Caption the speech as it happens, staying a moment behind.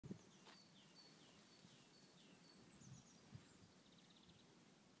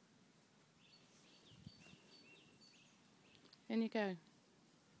In you go.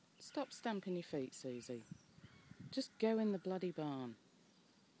 Stop stamping your feet, Susie. Just go in the bloody barn.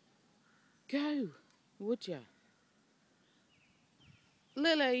 Go, would you?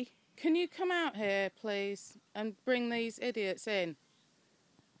 Lily, can you come out here, please, and bring these idiots in?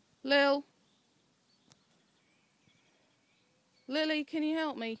 Lil? Lily, can you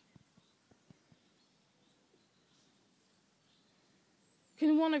help me?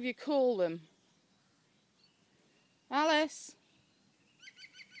 Can one of you call them? Alice?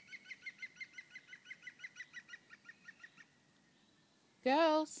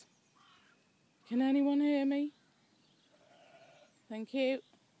 Girls? Can anyone hear me? Thank you.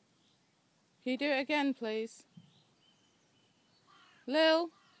 Can you do it again, please? Lil?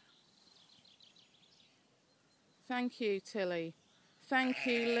 Thank you, Tilly. Thank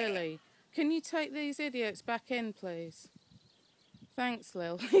you, Lily. Can you take these idiots back in, please? Thanks,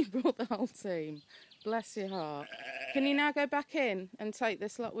 Lil. You brought the whole team. Bless your heart. Can you now go back in and take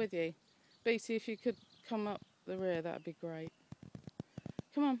this lot with you? Beatty, if you could come up the rear, that'd be great.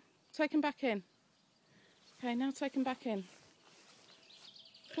 Come on, take them back in. Okay, now take them back in.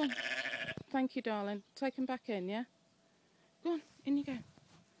 Come on. Thank you, darling. Take them back in, yeah? Go on, in you go.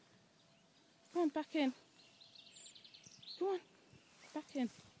 Go on, back in. Go on, back in.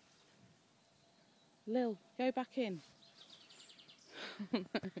 Lil, go back in.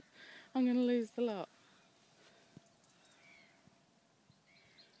 I'm going to lose the lot.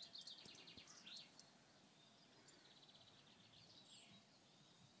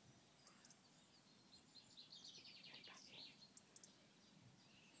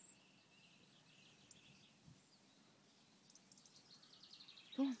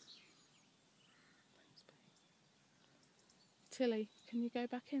 Go on. Tilly, can you go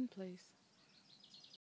back in, please?